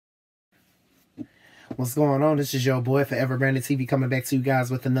What's going on? This is your boy Forever Branded TV coming back to you guys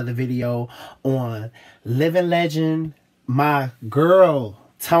with another video on living legend, my girl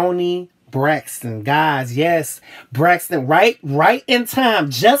Toni Braxton. Guys, yes, Braxton, right in time,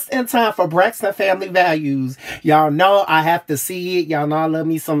 just in time for Braxton Family Values. Y'all know I have to see it. Y'all know I love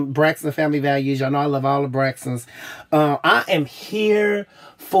me some Braxton Family Values. Y'all know I love all the Braxtons. I am here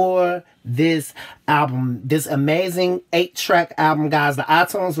for this album, this amazing 8-track album, guys. The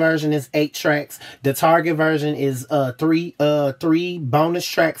iTunes version is 8 tracks. The Target version is three bonus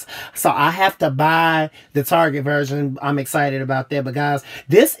tracks. So I have to buy the Target version. I'm excited about that. But guys,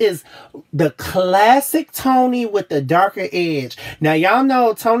 this is the classic Toni with the darker edge. Now y'all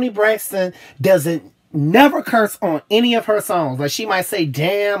know Toni Braxton never curse on any of her songs. Like, she might say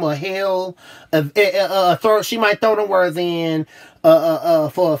damn or hell, she might throw the words in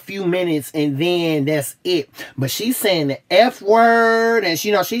for a few minutes and then that's it. But she's saying the F word, and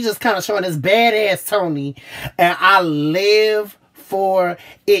she's just kind of showing this badass Toni, and I live for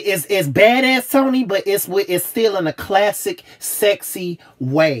it. It's badass Toni, but it's still in a classic, sexy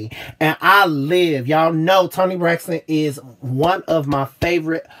way, and I live. Y'all know Toni Braxton is one of my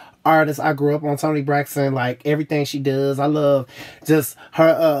favorite artist. I grew up on Toni Braxton, like everything she does. I love just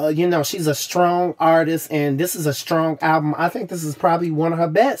her, she's a strong artist, and this is a strong album. I think this is probably one of her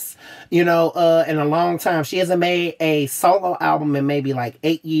best, in a long time. She hasn't made a solo album in maybe like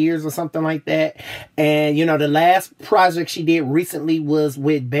 8 years or something like that. And, the last project she did recently was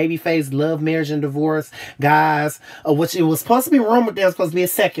with Babyface, Love, Marriage, and Divorce, guys, which it was supposed to be rumored there was supposed to be a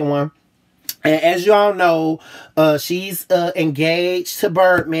second one. And as y'all know, she's engaged to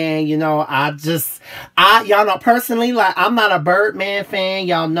Birdman. Y'all know personally, like, I'm not a Birdman fan.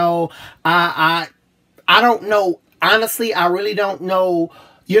 Y'all know I don't know. Honestly, I really don't know,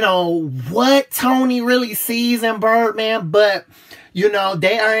 what Toni really sees in Birdman, but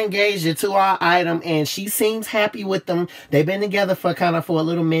they are engaged to our item, and she seems happy with them. They've been together for a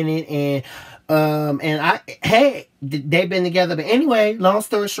little minute, and they've been together. But anyway, long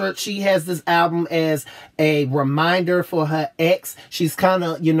story short, she has this album as a reminder for her ex. She's kind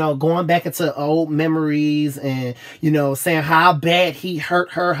of, going back into old memories and, saying how bad he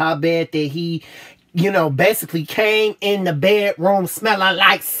hurt her, how bad that he, basically came in the bedroom smelling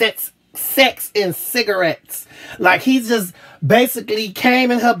like sex and cigarettes. Like, he just basically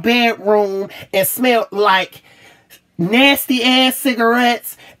came in her bedroom and smelled like nasty ass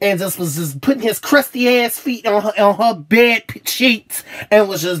cigarettes, and was just putting his crusty ass feet on her bed sheets, and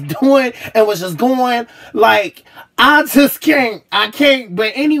was just going like, I can't.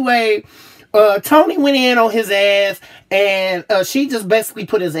 But anyway, Toni went in on his ass, and she just basically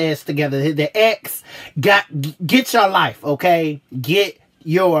put his ass together. The ex get your life, okay? Get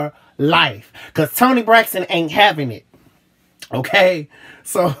your life, because Toni Braxton ain't having it, okay?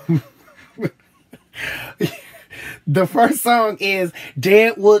 So the first song is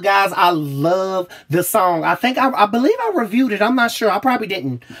Deadwood, guys. I love the song. I believe I reviewed it. I'm not sure. I probably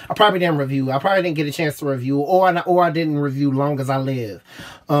didn't review. I probably didn't get a chance to review, or I didn't review Long As I Live.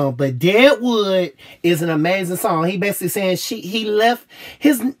 But Deadwood is an amazing song. He basically saying he left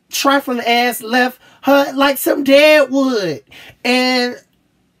his trifling ass, left her like some deadwood, and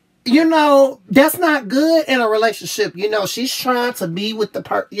that's not good in a relationship. She's trying to be with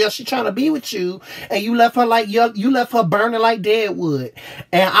she's trying to be with you, and you left her like, you left her burning like deadwood.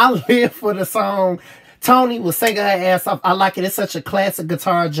 And I live for the song. Toni was singing her ass off. I like it. It's such a classic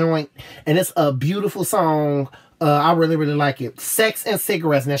guitar joint, and it's a beautiful song. I really, really like it. Sex and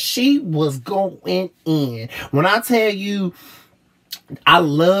Cigarettes. Now, she was going in. When I tell you, I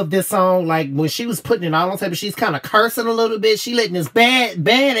love this song. Like, when she was putting it all on tape, she's kind of cursing a little bit. She letting this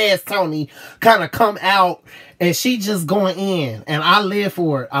badass Toni kind of come out, and she just going in. And I live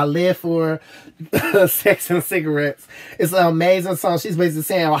for it. I live for Sex and Cigarettes. It's an amazing song. She's basically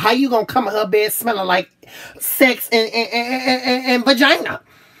saying, well, how you gonna come in her bed smelling like sex and vagina?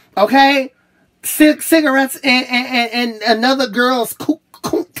 Okay? Cigarettes and another girl's cook.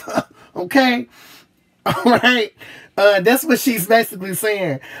 Okay? All right? That's what she's basically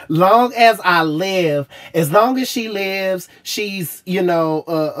saying. Long as I live, as long as she lives, she's, she's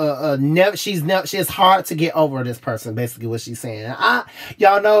hard to get over this person. Basically, what she's saying.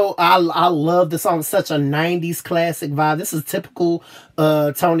 Y'all know, I love the song. Such a 90s classic vibe. This is typical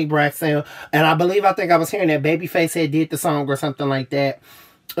Toni Braxton, and I think I was hearing that Babyface had did the song or something like that.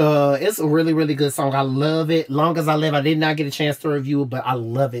 It's a really, really good song. I love it. Long As I Live. I did not get a chance to review it, but I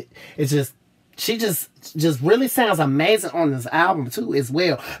love it. It's just she just really sounds amazing on this album too as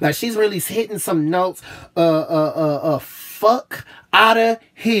well. Like she's really hitting some notes. Fuck out of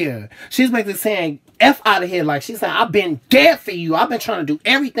here. She's basically saying F out of here. Like she's saying, I've been dead for you. I've been trying to do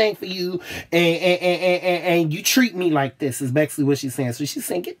everything for you, and you treat me like this. Is basically what she's saying. So she's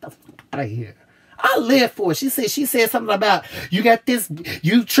saying, get the fuck out of here. I live for it. She said something about you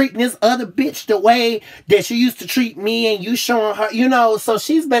treating this other bitch the way that you used to treat me, and you showing her, you know. So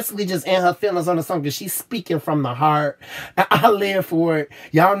she's basically just in her feelings on the song because she's speaking from the heart. I live for it.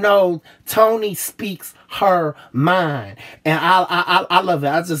 Y'all know Toni speaks her mind, and I love it.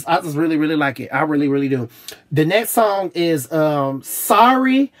 I just really like it. I really do. The next song is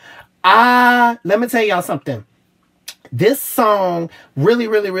Sorry. Let me tell y'all something. This song really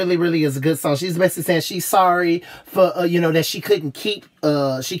is a good song. She's basically saying she's sorry for you know, that she couldn't keep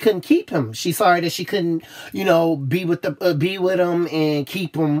him. She's sorry that she couldn't, you know, be with him and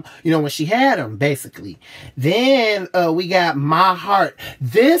keep him, you know, when she had him, basically. Then we got My Heart.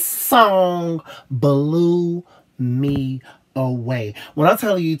 This song blew me away. When I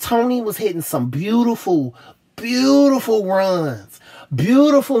tell you, Toni was hitting some beautiful runs,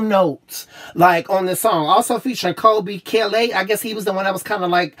 beautiful notes, like on this song. Also featuring Kobe Kelly. I guess he was the one that was kind of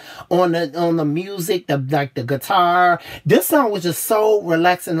like on the music, the guitar. This song was just so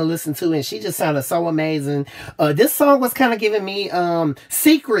relaxing to listen to, and she just sounded so amazing. This song was kind of giving me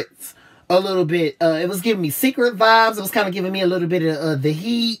Secrets a little bit. It was giving me Secret vibes. It was kind of giving me a little bit of The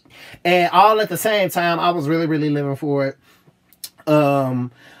Heat, and all at the same time. I was really living for it.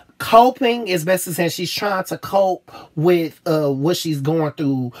 Coping is basically saying she's trying to cope with what she's going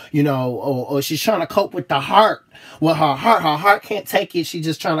through, you know, or she's trying to cope with the heart. Well, her heart can't take it. She's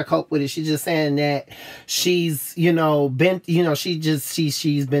just trying to cope with it. She's just saying that she's, you know,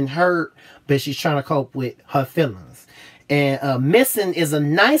 she's been hurt, but she's trying to cope with her feelings. And Missing is a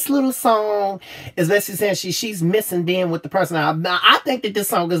nice little song. It's basically saying she's missing being with the person. I think that this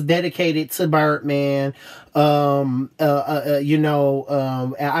song is dedicated to Birdman. You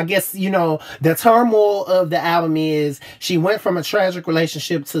know, I guess, you know, the turmoil of the album is she went from a tragic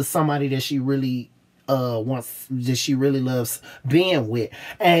relationship to somebody that she really that she really loves being with.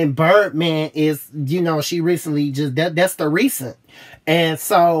 And Birdman is, you know, she recently that's the recent. And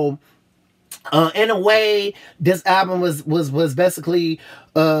so in a way, this album was basically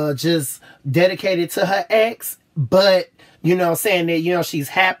just dedicated to her ex, but you know, saying that, you know, she's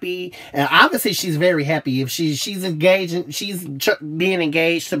happy, and obviously she's very happy if she's engaging, she's being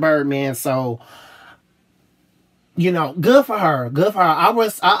engaged to Birdman. So, you know, good for her,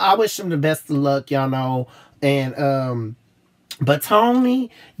 I wish him the best of luck, y'all know. And but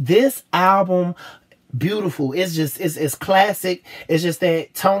Toni, this album, beautiful. It's just it's classic. It's just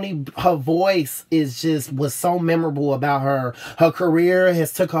that Toni, her voice was so memorable about her. Her career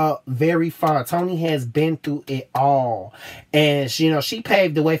has took her very far. Toni has been through it all, and she, you know, she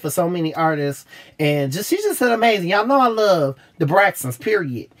paved the way for so many artists, and she's just amazing. Y'all know I love the Braxtons,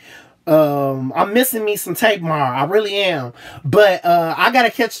 period. I'm missing me some Tape Mar. I really am. But I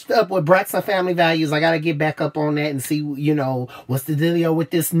gotta catch up with Braxton Family Values. I gotta get back up on that and see, you know, what's the dealio with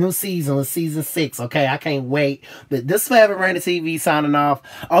this new season, with season 6. Okay, I can't wait. But this is Forever Branded TV signing off.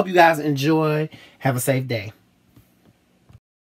 I hope you guys enjoy. Have a safe day.